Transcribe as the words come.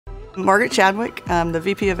Margaret Chadwick, I'm the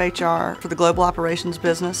VP of HR for the Global Operations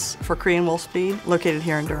Business for Cree and Wolfspeed, located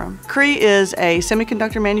here in Durham. Cree is a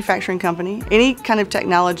semiconductor manufacturing company, any kind of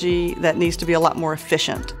technology that needs to be a lot more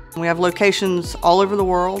efficient. We have locations all over the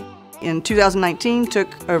world. In 2019, took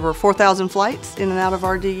over 4,000 flights in and out of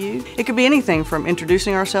RDU. It could be anything from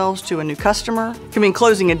introducing ourselves to a new customer. It could mean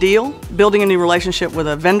closing a deal, building a new relationship with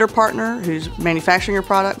a vendor partner who's manufacturing your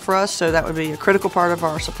product for us, so that would be a critical part of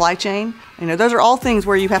our supply chain. Those are all things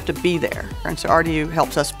where you have to be there, and so RDU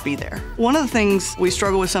helps us be there. One of the things we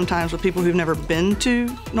struggle with sometimes with people who've never been to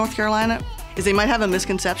North Carolina is they might have a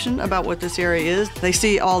misconception about what this area is. They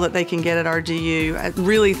see all that they can get at RDU. I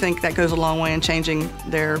really think that goes a long way in changing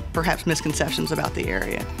their perhaps misconceptions about the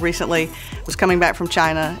area. Recently, was coming back from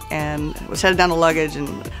China and was headed down to luggage, and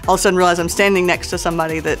all of a sudden realized I'm standing next to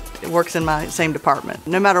somebody that works in my same department.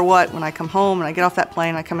 No matter what, when I come home and I get off that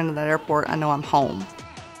plane, I come into that airport, I know I'm home.